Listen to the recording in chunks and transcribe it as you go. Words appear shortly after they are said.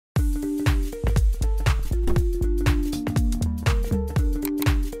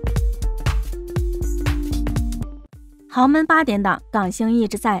豪门8点档，港星一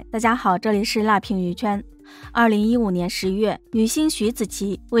直在。大家好，这里是辣评娱圈。2015年10月，女星徐子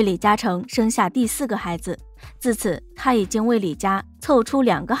淇为李嘉诚生下第4个孩子，自此她已经为李家凑出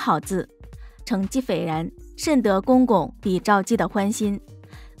2个好字，成绩斐然，甚得公公李兆基的欢心。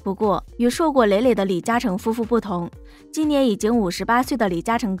不过，与硕果累累的李嘉诚夫妇不同，今年已经58岁的李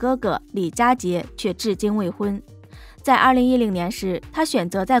嘉诚哥哥李家杰却至今未婚。在2010年时，他选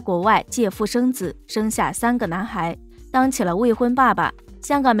择在国外借腹生子，生下3个男孩，当起了未婚爸爸。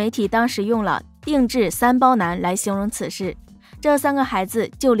香港媒体当时用了定制3包男来形容此事。这3个孩子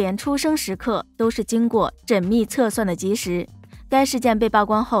就连出生时刻都是经过缜密测算的及时。该事件被曝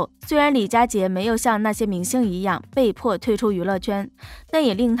光后，虽然李家杰没有像那些明星一样被迫退出娱乐圈，但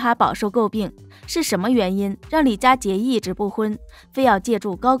也令他饱受诟病。是什么原因让李家杰一直不婚，非要借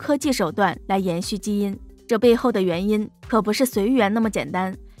助高科技手段来延续基因？这背后的原因可不是随缘那么简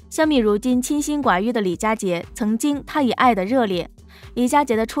单。相比如今清心寡欲的李家杰，曾经他也爱得热烈。李家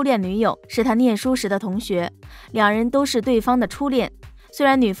杰的初恋女友是他念书时的同学，两人都是对方的初恋。虽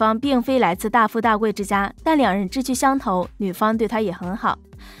然女方并非来自大富大贵之家，但两人志趣相投，女方对他也很好。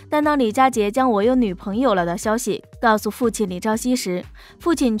但当李家杰将我有女朋友了的消息告诉父亲李兆基时，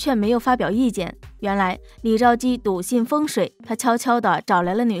父亲却没有发表意见。原来李兆基笃信风水，他悄悄地找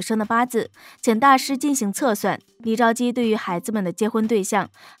来了女生的八字，请大师进行测算。李兆基对于孩子们的结婚对象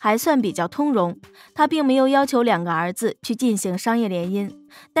还算比较通融，他并没有要求2个儿子去进行商业联姻，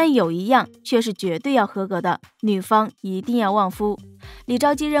但有一样却是绝对要合格的，女方一定要旺夫。李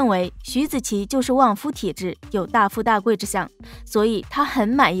兆基认为徐子淇就是旺夫体质，有大富大贵之相，所以他很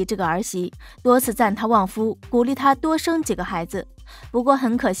满意这个儿媳，多次赞她旺夫，鼓励她多生几个孩子。不过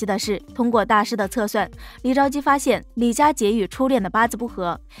很可惜的是，通过大师的测算，李兆基发现李家杰与初恋的八字不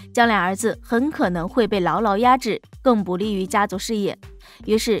合，将来儿子很可能会被牢牢压制，更不利于家族事业。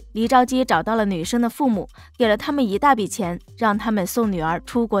于是李兆基找到了女生的父母，给了他们一大笔钱，让他们送女儿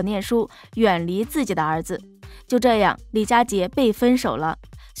出国念书，远离自己的儿子。就这样，李家杰被分手了。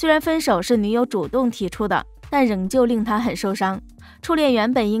虽然分手是女友主动提出的，但仍旧令他很受伤。初恋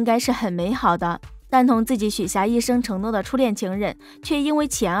原本应该是很美好的，但同自己许下一生承诺的初恋情人却因为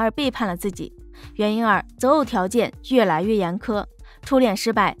钱而背叛了自己。原因2，择偶条件越来越严苛。初恋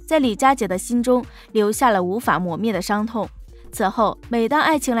失败在李家杰的心中留下了无法磨灭的伤痛。此后每当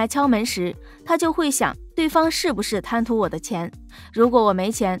爱情来敲门时，他就会想，对方是不是贪图我的钱？如果我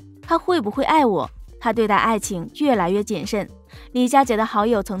没钱，他会不会爱我？他对待爱情越来越谨慎。李家杰的好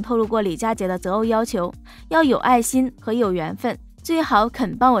友曾透露过李家杰的择偶要求，要有爱心和有缘分，最好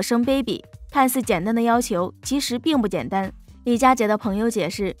肯帮我生 baby。看似简单的要求，其实并不简单。李家杰的朋友解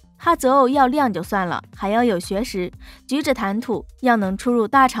释，他择偶要亮就算了，还要有学识，举止谈吐要能出入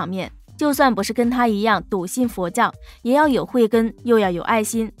大场面，就算不是跟他一样笃信佛教，也要有慧根，又要有爱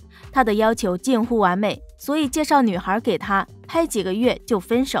心。他的要求近乎完美，所以介绍女孩给他，拍几个月就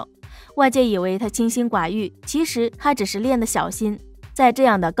分手。外界以为他清心寡欲，其实他只是练得小心。在这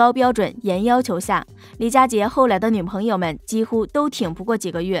样的高标准严要求下，李家杰后来的女朋友们几乎都挺不过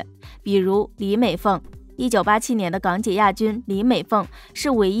几个月。比如李美凤，1987年的港姐亚军李美凤是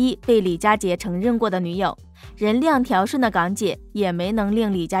唯一被李家杰承认过的女友。人靓条顺的港姐也没能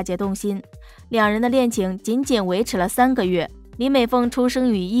令李家杰动心，两人的恋情仅仅维持了3个月。李美凤出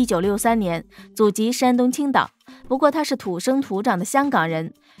生于1963年，祖籍山东青岛，不过她是土生土长的香港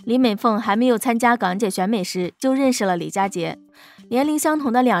人。李美凤还没有参加港姐选美时就认识了李家杰，年龄相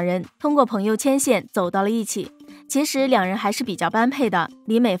同的两人通过朋友牵线走到了一起。其实两人还是比较般配的，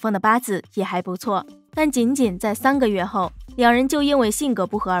李美凤的八字也还不错，但仅仅在3个月后，两人就因为性格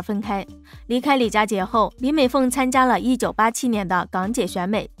不合而分开。离开李家杰后，李美凤参加了1987年的港姐选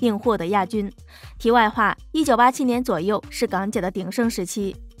美，并获得亚军。题外话，1987年左右是港姐的鼎盛时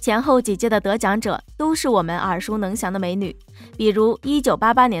期，前后几届的得奖者都是我们耳熟能详的美女。比如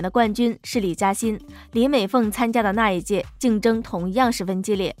1988年的冠军是李嘉欣，李美凤参加的那一届竞争同样十分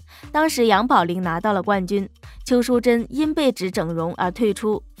激烈，当时杨宝琳拿到了冠军，邱淑贞因被指整容而退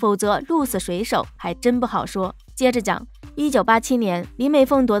出，否则鹿死谁手还真不好说。接着讲，1987年李美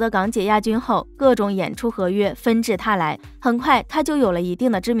凤夺得港姐亚军后，各种演出合约纷至沓来，很快她就有了一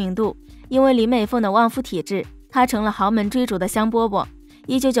定的知名度。因为李美凤的旺夫体质，她成了豪门追逐的香饽饽。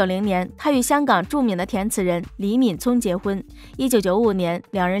1990年，她与香港著名的填词人李敏聪结婚。1995年，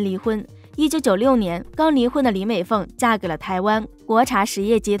两人离婚。1996年，刚离婚的李美凤嫁给了台湾国茶实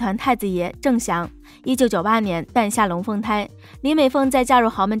业集团太子爷郑祥。1998年诞下龙凤胎。李美凤在嫁入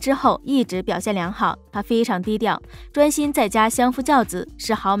豪门之后一直表现良好，她非常低调，专心在家相夫教子，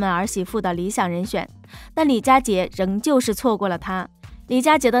是豪门儿媳妇的理想人选。但李家杰仍旧是错过了她。李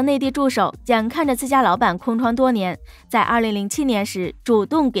家杰的内地助手眼看着自家老板空窗多年，在2007年时主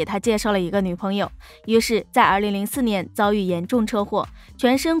动给他介绍了一个女朋友，于是在2004年遭遇严重车祸，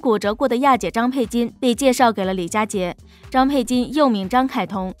全身骨折过的亚姐张佩金被介绍给了李家杰。张佩金又名张凯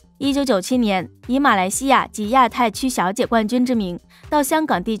彤，1997年以马来西亚及亚太区小姐冠军之名到香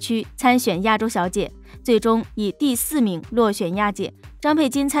港地区参选亚洲小姐，最终以第4名落选亚姐。张佩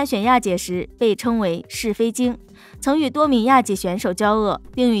金参选亚姐时被称为是非精，曾与多名亚姐选手交恶，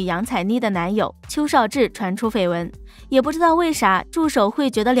并与杨采妮的男友邱少志传出绯闻。也不知道为啥助手会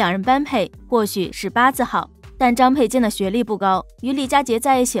觉得两人般配，或许是八字好，但张佩金的学历不高，与李家杰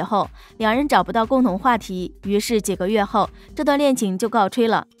在一起后，两人找不到共同话题，于是几个月后这段恋情就告吹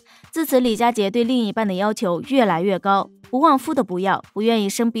了。自此李家杰对另一半的要求越来越高，不旺夫的不要，不愿意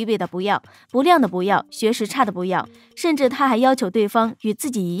生 BB 的不要，不亮的不要，学识差的不要，甚至他还要求对方与自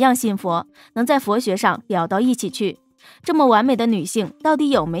己一样信佛，能在佛学上聊到一起去。这么完美的女性到底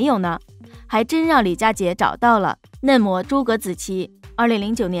有没有呢？还真让李家杰找到了。嫩模诸葛紫棋。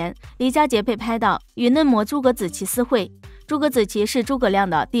2009年，李家杰被拍到与嫩模诸葛紫棋私会。诸葛紫棋是诸葛亮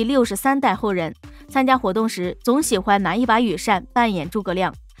的第63代后人，参加活动时总喜欢拿一把羽扇扮演诸葛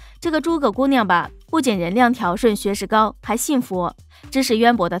亮。这个诸葛姑娘吧，不仅人靓条顺，学识高，还信佛。知识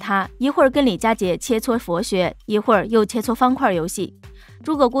渊博的她，一会儿跟李家杰切磋佛学，一会儿又切磋方块游戏。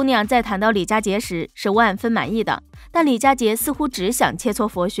诸葛姑娘在谈到李家杰时是万分满意的，但李家杰似乎只想切磋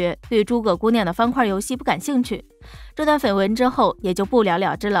佛学，对诸葛姑娘的方块游戏不感兴趣。这段绯闻之后也就不了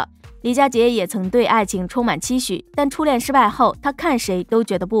了之了。李家杰也曾对爱情充满期许，但初恋失败后，他看谁都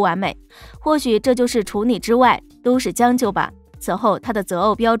觉得不完美。或许这就是除你之外都是将就吧。此后他的择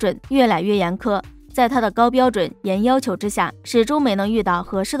偶标准越来越严苛，在他的高标准严要求之下，始终没能遇到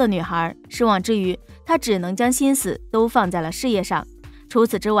合适的女孩。失望之余，他只能将心思都放在了事业上。除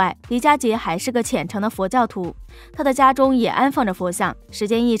此之外，李家杰还是个虔诚的佛教徒，他的家中也安放着佛像。时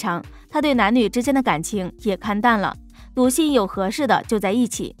间一长，他对男女之间的感情也看淡了，笃信有合适的就在一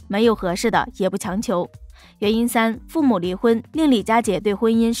起，没有合适的也不强求。原因3，父母离婚令李家杰对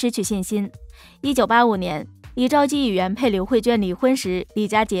婚姻失去信心。1985年，李兆基与原配刘慧娟离婚时，李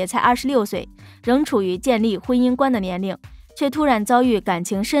家杰才26岁，仍处于建立婚姻观的年龄，却突然遭遇感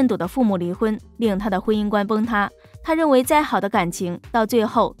情深笃的父母离婚，令他的婚姻观崩塌。他认为再好的感情到最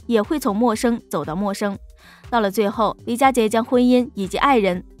后也会从陌生走到陌生。到了最后，李家杰将婚姻以及爱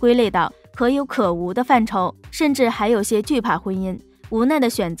人归类到可有可无的范畴，甚至还有些惧怕婚姻，无奈的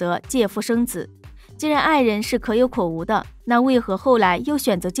选择借腹生子。既然爱人是可有可无的，那为何后来又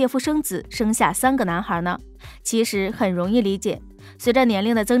选择借腹生子，生下3个男孩呢？其实很容易理解，随着年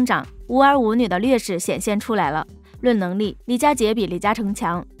龄的增长，无儿无女的劣势显现出来了。论能力，李家杰比李嘉诚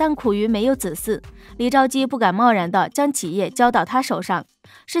强，但苦于没有子嗣。李兆基不敢贸然地将企业交到他手上。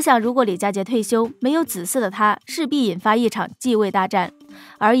试想，如果李家杰退休，没有子嗣的他，势必引发一场继位大战，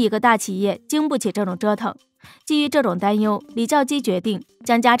而一个大企业经不起这种折腾。基于这种担忧，李兆基决定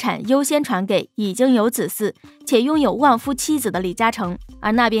将家产优先传给已经有子嗣且拥有旺夫妻子的李嘉诚，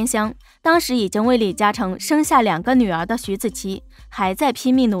而那边厢当时已经为李嘉诚生下2个女儿的徐子淇还在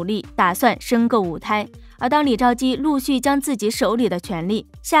拼命努力，打算生个5胎。而当李兆基陆续将自己手里的权力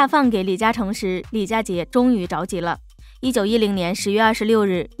下放给李嘉诚时，李家杰终于着急了。1910年10月26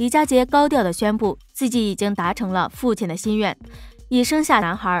日，李家杰高调地宣布自己已经达成了父亲的心愿，已生下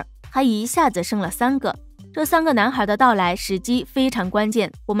男孩，还一下子生了3个。这3个男孩的到来时机非常关键，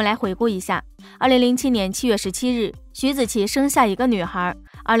我们来回顾一下。2007年7月17日，徐子淇生下1个女孩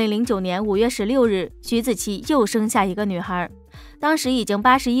；2009年5月16日，徐子淇又生下1个女孩。当时已经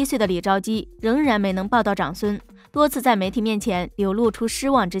81岁的李兆基仍然没能抱到长孙，多次在媒体面前流露出失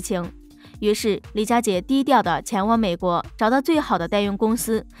望之情。于是李家杰低调地前往美国，找到最好的代孕公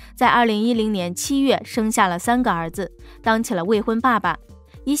司，在2010年7月生下了3个儿子，当起了未婚爸爸。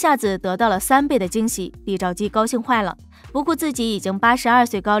一下子得到了3倍的惊喜，李兆基高兴坏了，不顾自己已经82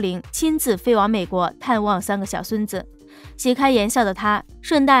岁高龄，亲自飞往美国探望3个小孙子。喜开颜笑的他，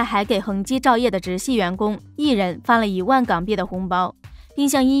顺带还给恒基照业的直系员工一人发了1万港币的红包，并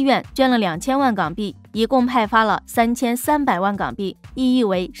向医院捐了2000万港币，一共派发了3300万港币，意义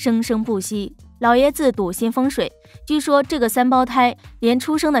为生生不息。老爷子笃信风水，据说这个3胞胎连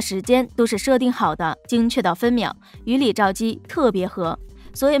出生的时间都是设定好的，精确到分秒，与李兆基特别合。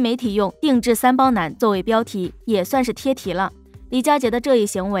所以媒体用定制3胞男作为标题，也算是贴题了。李家杰的这一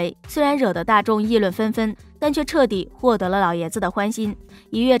行为虽然惹得大众议论纷纷，但却彻底获得了老爷子的欢心。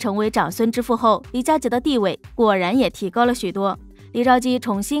一跃成为长孙之父后，李家杰的地位果然也提高了许多。李兆基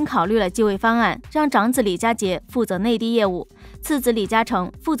重新考虑了继位方案，让长子李家杰负责内地业务，次子李嘉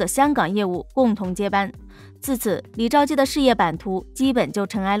诚负责香港业务，共同接班。自此，李兆基的事业版图基本就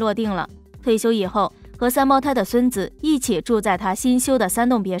尘埃落定了。退休以后，和3胞胎的孙子一起住在他新修的3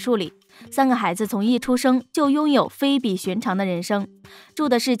栋别墅里。3个孩子从一出生就拥有非比寻常的人生，住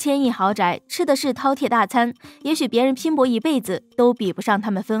的是千亿豪宅，吃的是饕餮大餐，也许别人拼搏一辈子都比不上他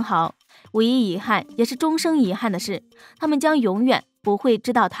们分毫。唯一遗憾，也是终生遗憾的是，他们将永远不会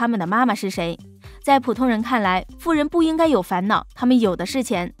知道他们的妈妈是谁。在普通人看来，富人不应该有烦恼，他们有的是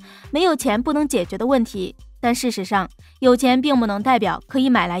钱，没有钱不能解决的问题。但事实上，有钱并不能代表可以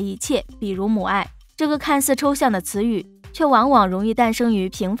买来一切，比如母爱。这个看似抽象的词语，却往往容易诞生于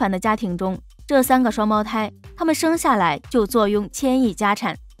平凡的家庭中。这3个双胞胎，他们生下来就坐拥千亿家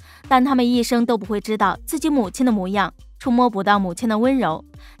产，但他们一生都不会知道自己母亲的模样，触摸不到母亲的温柔，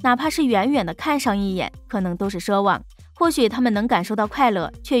哪怕是远远的看上一眼，可能都是奢望。或许他们能感受到快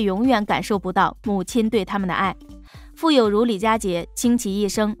乐，却永远感受不到母亲对他们的爱。富有如李家杰，倾其一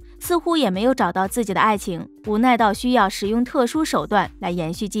生，似乎也没有找到自己的爱情，无奈到需要使用特殊手段来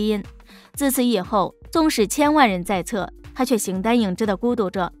延续基因。自此以后，纵使千万人在侧，他却形单影只的孤独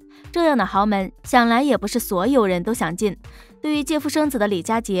着。这样的豪门，想来也不是所有人都想进。对于借腹生子的李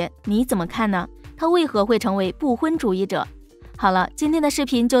家杰，你怎么看呢？他为何会成为不婚主义者？好了，今天的视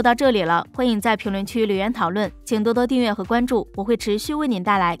频就到这里了，欢迎在评论区留言讨论，请多多订阅和关注，我会持续为您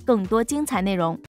带来更多精彩内容。